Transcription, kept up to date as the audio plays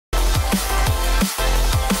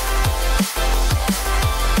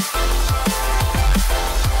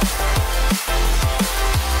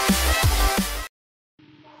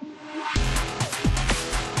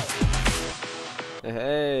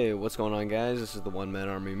what's going on, guys? This is the one-man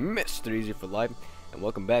army, Mr. Easy for Life, and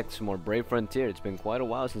welcome back to some more Brave Frontier. It's been quite a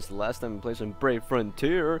while since the last time we played some Brave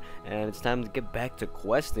Frontier, and it's time to get back to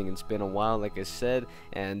questing. It's been a while, like I said,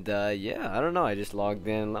 and yeah, I don't know. I just logged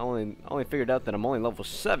in. I only figured out that I'm only level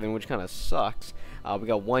 7, which kind of sucks. We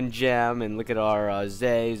got 1 gem, and look at our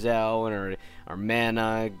Zao, and our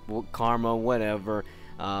mana, karma, whatever.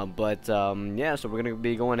 Yeah, so we're gonna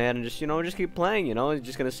be going ahead and just keep playing,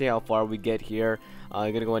 just gonna see how far we get here.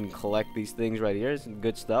 I'm gonna go ahead and collect these things right here, some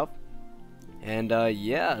good stuff. And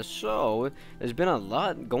yeah, so there's been a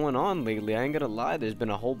lot going on lately. I ain't gonna lie, there's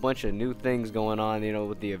been a whole bunch of new things going on,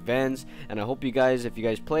 with the events. And I hope you guys, if you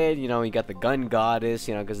guys played, you got the gun goddess,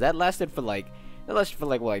 because that lasted for like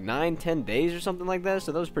 9-10 days or something like that,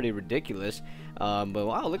 so that was pretty ridiculous. But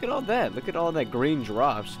wow, look at all that green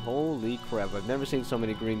drops. Holy crap, I've never seen so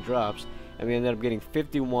many green drops. And we ended up getting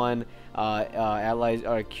 51 allies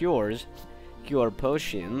or cure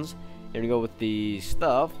potions. Here we go with the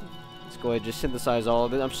stuff. Let's go ahead and just synthesize all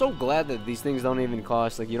of it. I'm so glad that these things don't even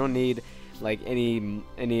cost, like, you don't need like any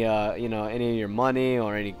of your money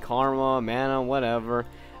or any karma, mana, whatever.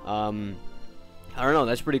 I don't know,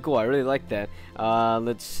 that's pretty cool. I really like that.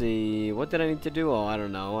 Let's see, what did I need to do? Oh, I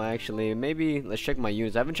don't know, actually. Maybe let's check my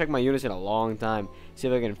units. I haven't checked my units in a long time. See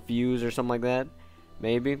if I can fuse or something like that.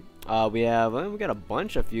 Maybe. We got a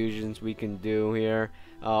bunch of fusions we can do here.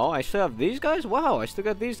 Oh, I still have these guys? Wow, I still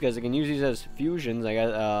got these guys. I can use these as fusions. I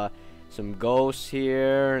got some ghosts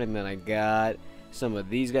here, and then I got some of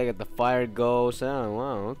these guys. I got the fire ghosts. Oh,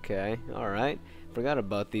 wow, okay, alright. Forgot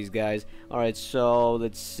about these guys. Alright, so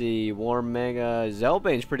let's see. War Mega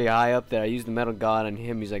Zelbane's pretty high up there. I used the Metal God on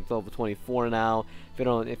him. He's like level 24 now.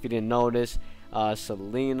 If you didn't notice.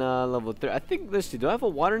 Selena level 3. I think, let's see, do I have a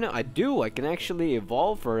water now? I do. I can actually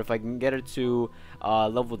evolve her if I can get her to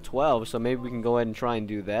level 12. So maybe we can go ahead and try and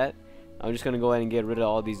do that. I'm just gonna go ahead and get rid of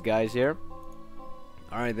all these guys here.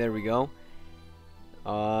 Alright, there we go.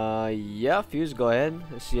 Yeah, fuse, go ahead.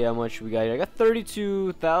 Let's see how much we got here. I got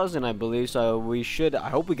 32,000, I believe, so I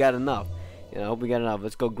hope we got enough. I hope we got enough.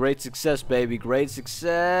 Let's go. Great success, baby. Great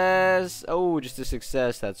success. Oh, just a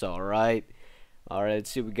success. That's alright. Alright, let's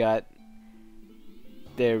see what we got.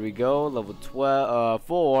 There we go. Level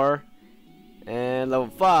 4. And level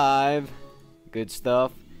 5. Good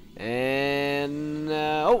stuff. And,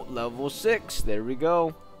 oh, level 6. There we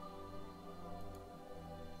go.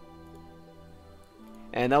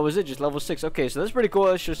 And that was it, just level 6. Okay, so that's pretty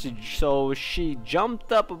cool. So she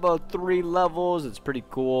jumped up about 3 levels. It's pretty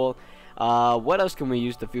cool. What else can we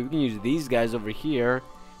use to fuse? We can use these guys over here.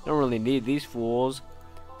 Don't really need these fools.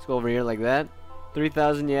 Let's go over here like that.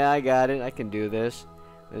 3,000. Yeah, I got it. I can do this.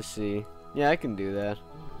 Let's see. Yeah, I can do that.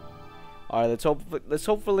 All right, let's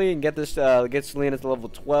hopefully get this get Selena to level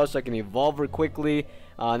 12 so I can evolve her quickly.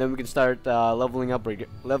 And then we can start leveling up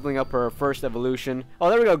her first evolution. Oh,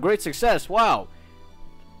 there we go. Great success. Wow.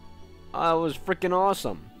 That was freaking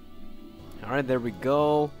awesome. Alright, there we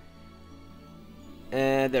go.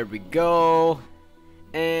 And there we go.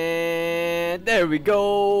 And there we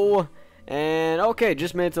go. And okay,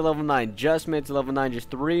 just made it to level 9. Just made it to level 9.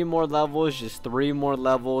 Just 3 more levels. Just 3 more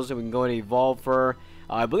levels. And we can go and evolve her.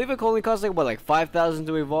 I believe it only costs like, what, like 5,000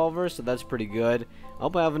 to evolve her. So that's pretty good. I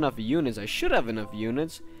hope I have enough units. I should have enough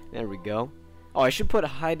units. There we go. Oh, I should put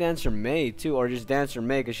High Dancer May too. Or just Dancer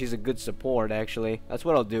May, because she's a good support, actually. That's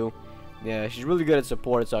what I'll do. Yeah, she's really good at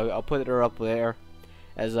support, so I'll put her up there,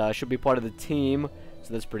 as she'll be part of the team,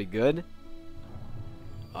 so that's pretty good.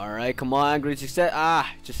 Alright, come on, great success.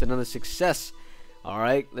 Ah, just another success.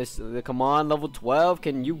 Alright, come on, level 12.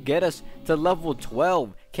 Can you get us to level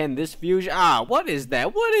 12? Can this fusion? Ah, what is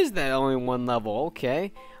that? What is that? Only 1 level.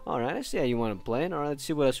 Okay. Alright, I see how you want to play it. Alright, let's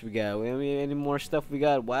see what else we got. Any more stuff we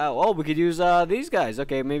got? Wow. Oh, we could use these guys.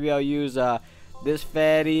 Okay, maybe I'll use this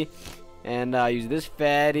fatty, and use this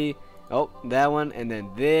fatty. Oh, that one, and then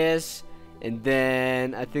this, and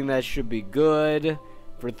then I think that should be good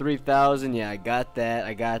for 3,000. Yeah, I got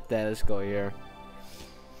that. Let's go here.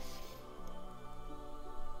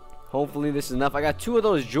 Hopefully this is enough. I got 2 of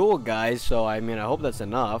those jewel guys, so I hope that's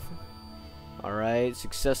enough. Alright,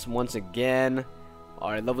 success once again.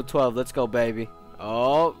 Alright, level 12. Let's go, baby.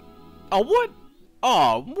 Oh, what?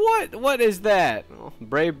 Oh, what is that? Oh,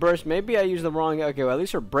 Brave Burst. Maybe I used the wrong. Okay, well, at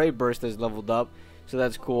least her Brave Burst is leveled up, so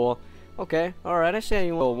that's cool. Okay, alright, I see how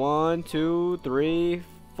you want. 1, 2, 3,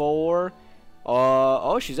 4.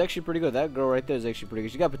 Oh, she's actually pretty good. That girl right there is actually pretty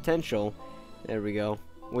good. She got potential. There we go.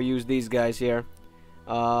 We'll use these guys here.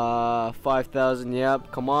 5,000,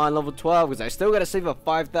 yep. Come on, level 12, because I still gotta save up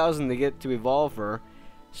 5,000 to get to evolve her.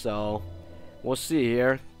 So, we'll see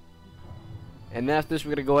here. And after this,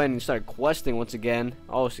 we're gonna go ahead and start questing once again.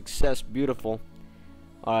 Oh, success, beautiful.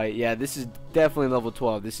 Alright, yeah, this is definitely level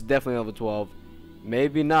 12. This is definitely level 12.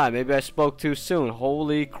 Maybe not. Maybe I spoke too soon.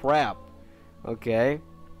 Holy crap. Okay.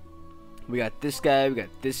 We got this guy. We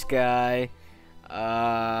got this guy.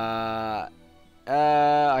 I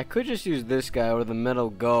could just use this guy or the metal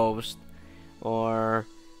ghost. Or,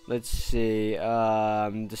 let's see.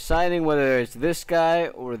 I'm deciding whether it's this guy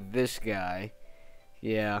or this guy.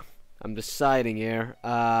 Yeah, I'm deciding here.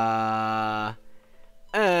 I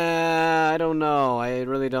don't know. I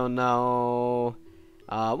really don't know.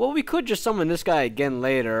 Well, we could just summon this guy again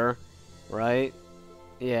later, right?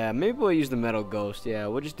 Yeah, maybe we'll use the metal ghost. Yeah,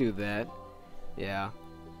 we'll just do that. Yeah.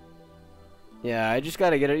 Yeah, I just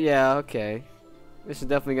gotta get it. Yeah, okay. This is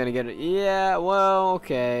definitely gonna get it. Yeah, well,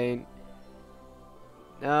 okay.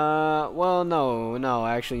 Well, no,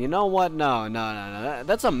 actually, you know what? No.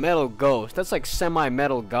 That's a metal ghost. That's like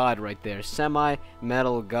semi-metal god right there.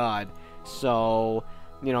 Semi-metal god. So,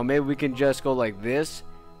 you know, maybe we can just go like this.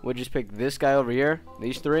 We'll just pick this guy over here.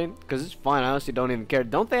 These three. Because it's fine. I honestly don't even care.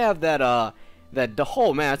 Don't they have that, oh, man,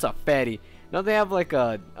 that's a fatty. Don't they have, like,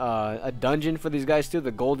 a dungeon for these guys, too?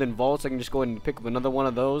 The golden vaults. I can just go ahead and pick up another one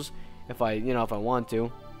of those if I want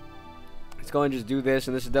to. Let's go and just do this,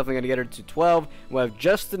 and this is definitely going to get her to 12. We'll have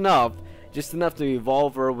just enough to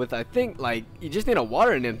evolve her with, I think, like, you just need a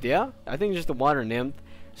water nymph, yeah? I think just a water nymph.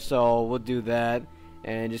 So, we'll do that,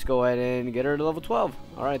 and just go ahead and get her to level 12.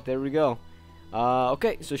 Alright, there we go.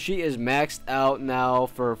 Okay, so she is maxed out now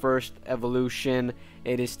for her first evolution.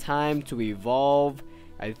 It is time to evolve.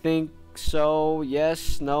 I think so.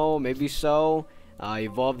 Yes, no, maybe so.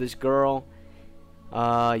 Evolve this girl.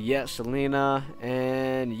 Yeah, Selena,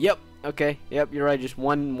 and yep. Okay, yep, you're right. Just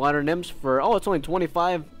one water nymphs for, oh, it's only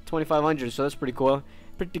 2,500, so that's pretty cool.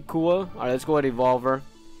 Pretty cool. Alright, let's go ahead and evolve her.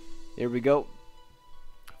 Here we go.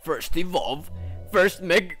 First evolve. First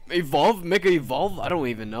mega evolve. I don't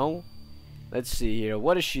even know. Let's see here.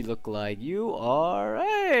 What does she look like? You are,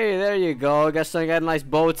 hey, there you go. Got a nice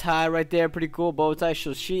bow tie right there. Pretty cool bow tie.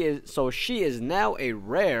 So she is now a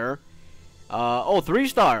rare. Oh,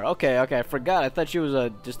 3-star. Okay, I forgot. I thought she was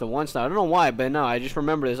just a 1-star. I don't know why, but no, I just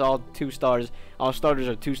remember it's all 2 stars. All starters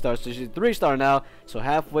are 2 stars, so she's 3-star now. So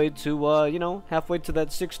halfway to, halfway to that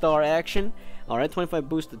 6-star action. All right, 25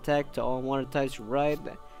 boost attack to all water types. Right.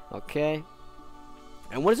 Okay.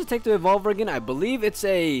 And what does it take to evolve her again? I believe it's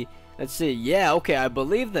a. Let's see. Yeah. Okay. I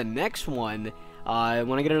believe the next one.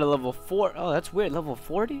 When I get her to level 4. Oh, that's weird. Level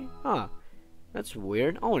 40? Huh. That's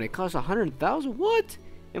weird. Oh, and it costs 100,000. What?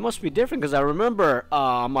 It must be different because I remember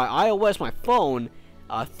my iOS, my phone,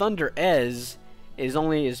 Thunder Ez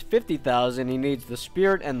is 50,000. He needs the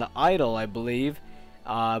spirit and the idol, I believe.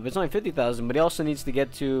 But it's only 50,000. But he also needs to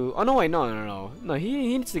get to. Oh no, wait, no. No,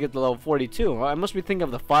 he needs to get to level 42. I must be thinking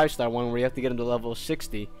of the 5-star one where you have to get him to level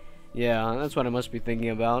 60. Yeah, that's what I must be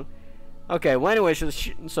thinking about. Okay, well anyway,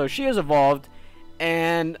 so she has evolved,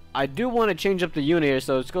 and I do want to change up the unit here.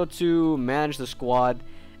 So let's go to manage the squad.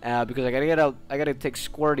 Because I gotta take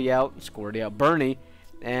Squirty out, Bernie,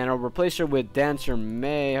 and I'll replace her with Dancer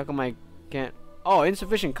May. How come I can't? Oh,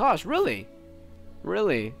 insufficient cost, really?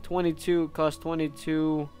 22 cost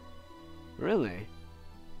 22. Really?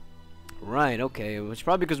 Right. Okay. It's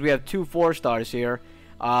probably because we have 2 4-stars here.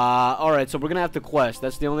 All right. So we're gonna have to quest.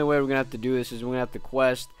 That's the only way we're gonna have to do this. Is we're gonna have to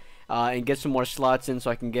quest. And get some more slots in so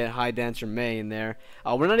I can get High Dancer May in there.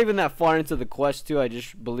 We're not even that far into the quest too. I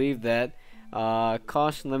just believe that.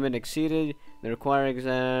 Cost limit exceeded. The required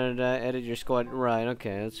edit your squad. Right.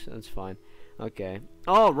 Okay. That's fine. Okay.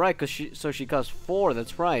 Oh, right. Cause she costs 4.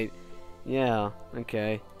 That's right. Yeah.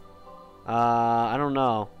 Okay. I don't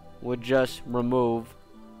know. We'll just remove.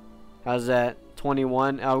 How's that?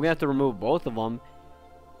 21. We're gonna have to remove both of them.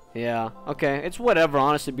 Yeah. Okay. It's whatever,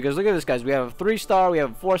 honestly. Because look at this, guys. We have a 3-star. We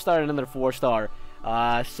have a 4-star, and another 4-star.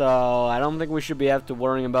 So I don't think we should be have to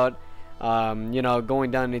worrying about.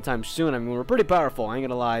 Going down anytime soon. I mean, we're pretty powerful, I ain't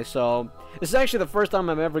gonna lie. So, this is actually the first time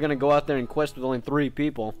I'm ever gonna go out there and quest with only 3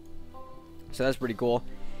 people. So, that's pretty cool.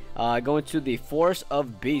 Going to the Force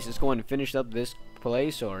of Beasts. Let's go ahead and finish up this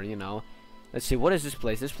place, or, let's see, what is this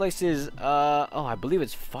place? This place is, oh, I believe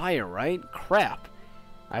it's fire, right? Crap.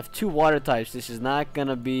 I have 2 water types. This is not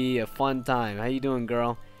gonna be a fun time. How you doing,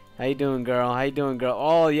 girl? How you doing, girl? How you doing, girl?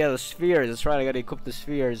 Oh, yeah, the spheres. That's right, I gotta equip the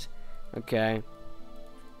spheres. Okay.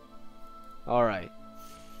 Alright.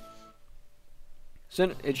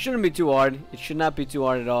 So it shouldn't be too hard. It should not be too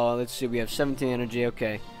hard at all. Let's see. We have 17 energy.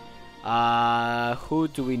 Okay. Who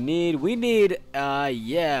do we need? We need,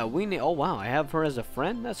 yeah, we need, oh wow, I have her as a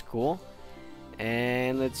friend. That's cool.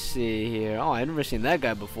 And let's see here. Oh, I've never seen that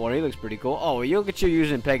guy before. He looks pretty cool. Oh, look at you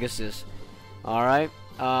using Pegasus. Alright.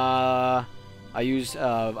 I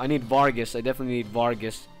need Vargas. I definitely need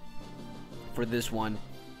Vargas for this one.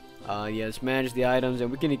 Yeah, let's manage the items,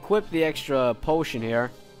 and we can equip the extra potion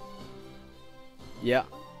here. Yeah.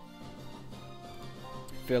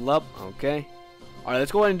 Fill up. Okay. All right,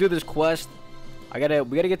 let's go ahead and do this quest. We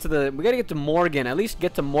gotta get to Morgan. At least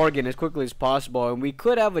get to Morgan as quickly as possible, and we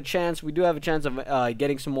could have a chance. We do have a chance of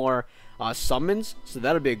getting some more summons. So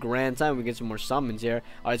that'll be a grand time. We get some more summons here.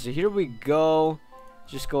 All right, so here we go.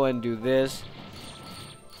 Just go ahead and do this.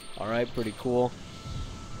 All right, pretty cool.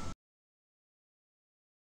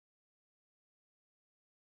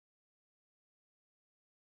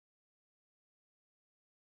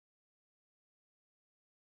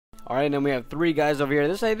 Alright, and then we have 3 guys over here.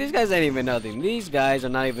 These guys ain't even nothing. These guys are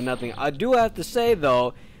not even nothing. I do have to say,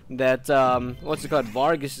 though, that, what's it called?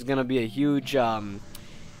 Vargas is going to be a huge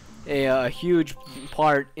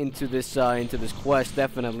part into this quest,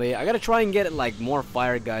 definitely. I got to try and get, like, more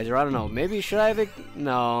fire guys, or I don't know. Maybe should I have...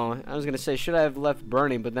 No, I was going to say, should I have left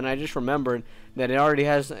burning? But then I just remembered that it already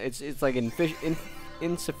has... It's like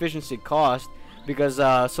insufficiency cost, because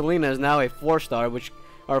Selena is now a 4-star, which...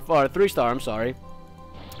 Or 3-star, I'm sorry.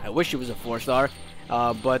 I wish it was a 4-star,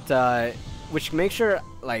 but which makes her,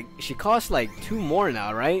 like, she costs like 2 more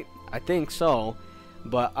now, right? I think so,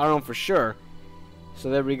 but I don't know for sure. So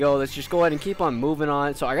there we go. Let's just go ahead and keep on moving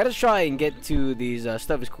on. So I gotta try and get to these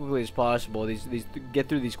stuff as quickly as possible. Get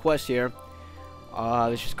through these quests here.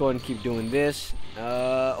 Let's just go ahead and keep doing this.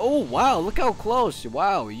 Oh wow! Look how close!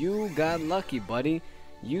 Wow, you got lucky, buddy.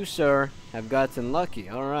 You, sir, have gotten lucky.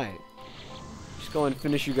 All right. Go and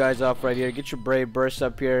finish you guys off right here. Get your brave bursts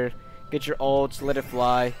up here. Get your ults. Let it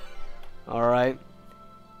fly. Alright.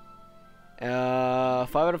 5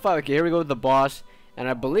 out of 5. Okay, here we go with the boss. And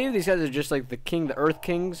I believe these guys are just like the Earth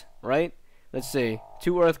Kings, right? Let's see.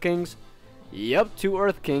 2 Earth Kings. Yep, 2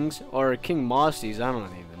 Earth Kings. Or King Mossies. I don't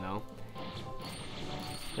even know.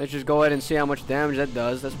 Let's just go ahead and see how much damage that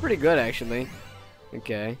does. That's pretty good, actually.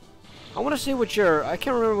 Okay. I want to see what your... I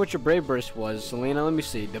can't remember what your brave burst was, Selena. Let me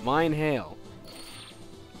see. Divine Hail.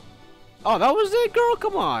 Oh, that was it, girl?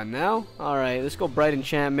 Come on now. Alright, let's go Bright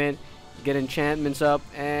Enchantment. Get enchantments up,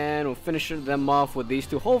 and we'll finish them off with these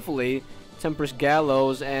 2. Hopefully, Temperance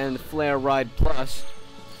Gallows and Flare Ride Plus.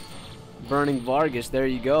 Burning Vargas, there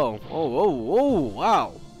you go. Oh,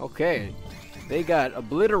 wow. Okay. They got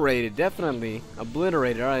obliterated, definitely.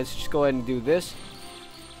 Obliterated. Alright, let's just go ahead and do this.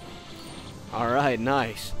 Alright,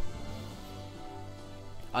 nice.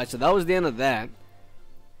 Alright, so that was the end of that.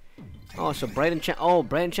 Oh, so Bright Enchantment. Oh,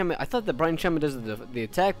 Bright Enchantment. I thought that Bright Enchantment does the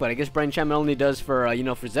attack, but I guess Bright Enchantment only does for, you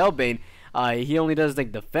know, for Zelbane. He only does,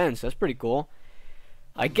 like, defense. That's pretty cool.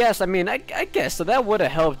 I guess, I mean, I guess. So that would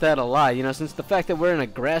have helped out a lot, you know, since the fact that we're in a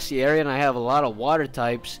grassy area and I have a lot of water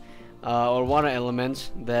types, or water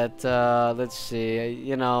elements, that, let's see,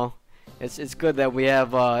 you know, it's good that we have,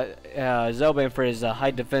 Zelbane for his,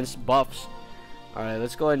 high defense buffs. Alright,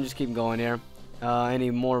 let's go ahead and just keep going here.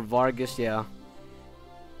 Any more Vargas? Yeah.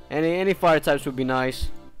 Any fire types would be nice.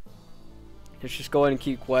 Let's just go ahead and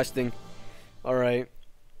keep questing. Alright.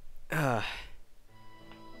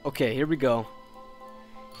 Okay, here we go.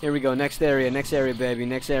 Here we go. Next area, baby.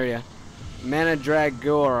 Next area.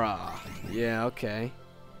 Manadragora. Yeah, okay.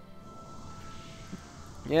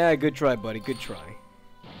 Yeah, good try, buddy. Good try.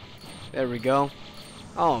 There we go.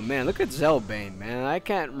 Oh, man, look at Zelbane, man. I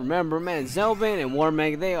can't remember, man. Zelbane and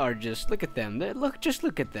Warmag, they are just... Look at them. Just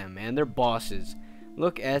look at them, man. They're bosses.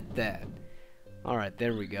 Look at that. Alright,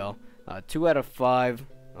 there we go. 2 out of 5.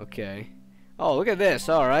 Okay. Oh, look at this.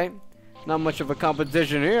 Alright. Not much of a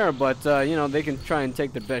competition here, but, you know, they can try and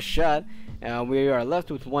take their best shot. We are left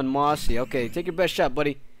with 1 Mossy. Okay, take your best shot,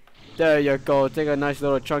 buddy. There you go. Take a nice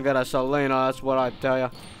little chunk out of Selena. That's what I tell you.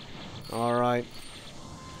 Alright.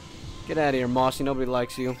 Get out of here, Mossy. Nobody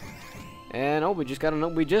likes you. And, oh, we just got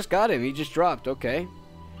him. He just dropped. Okay.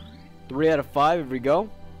 3 out of 5. Here we go.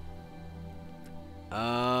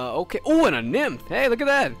 Okay. Oh, and a nymph. Hey, look at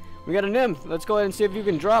that. We got a nymph. Let's go ahead and see if you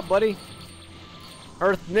can drop, buddy.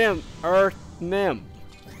 Earth nymph. Earth nymph.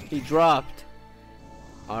 He dropped.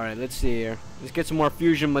 Alright, let's see here. Let's get some more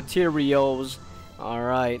fusion materials.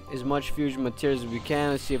 Alright, as much fusion materials as we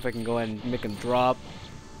can. Let's see if I can go ahead and make him drop.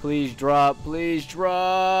 Please drop. Please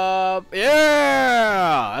drop.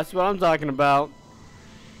 Yeah! That's what I'm talking about.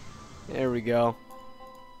 There we go.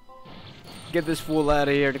 Get this fool out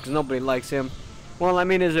of here because nobody likes him. Well, I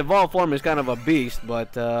mean, his evolved form is kind of a beast,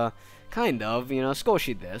 but, kind of, you know,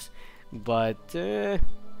 Skoshi this. But,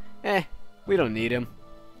 we don't need him.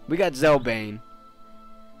 We got Zelbane.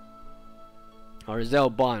 Or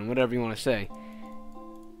Zelbon, whatever you want to say.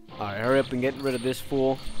 Alright, hurry up and get rid of this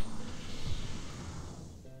fool.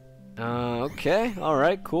 Okay,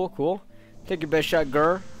 alright, cool. Take your best shot,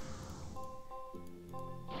 Gur.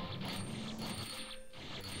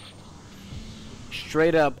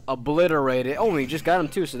 straight up obliterated. Oh, we just got him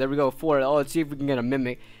too, so there we go. 4. Oh, let's see if we can get a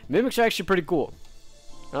Mimic. Mimics are actually pretty cool.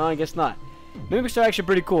 Oh, I guess not. Mimics are actually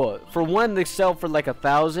pretty cool. For one, they sell for like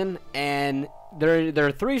 1,000, and they're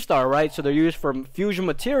 3-star, right? So they're used for fusion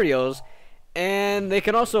materials, and they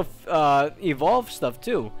can also evolve stuff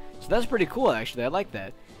too. So that's pretty cool, actually. I like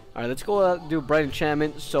that. All right, let's go do bright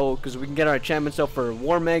enchantment, so because we can get our enchantments up for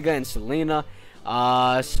War Mega and Selena.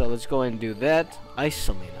 So let's go ahead and do that. Ice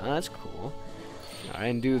Selena, that's cool. All right,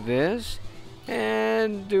 and do this,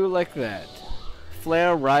 and do like that.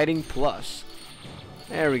 Flare Riding Plus.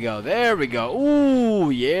 There we go. There we go. Ooh,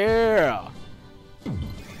 yeah.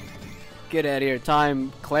 Get out of here,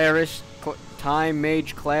 Time Claris. Time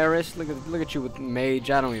Mage Claris. Look at you with Mage.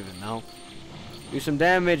 I don't even know. Do some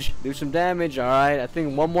damage. Do some damage. All right. I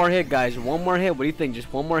think one more hit, guys. One more hit. What do you think?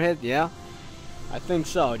 Just one more hit? Yeah. I think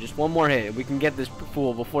so. Just one more hit. We can get this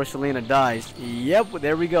fool before Selena dies. Yep.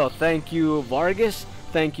 There we go. Thank you, Vargas.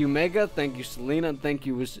 Thank you, Mega. Thank you, Selena. Thank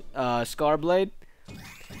you, Scarblade.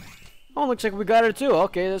 Oh, looks like we got her too.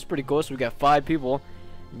 Okay, that's pretty cool. So we got 5 people.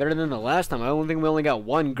 Better than the last time. I don't think we only got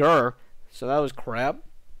 1 Gur. So that was crap.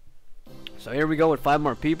 So here we go with 5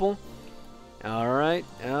 more people. Alright.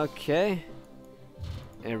 Okay.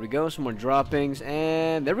 There we go. Some more droppings.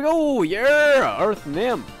 And there we go. Yeah! Earth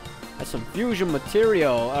Nymph. That's some fusion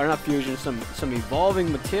material. Or not fusion. Some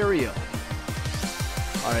evolving material.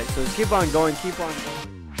 Alright, so let's keep on going. Keep on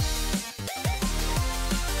going.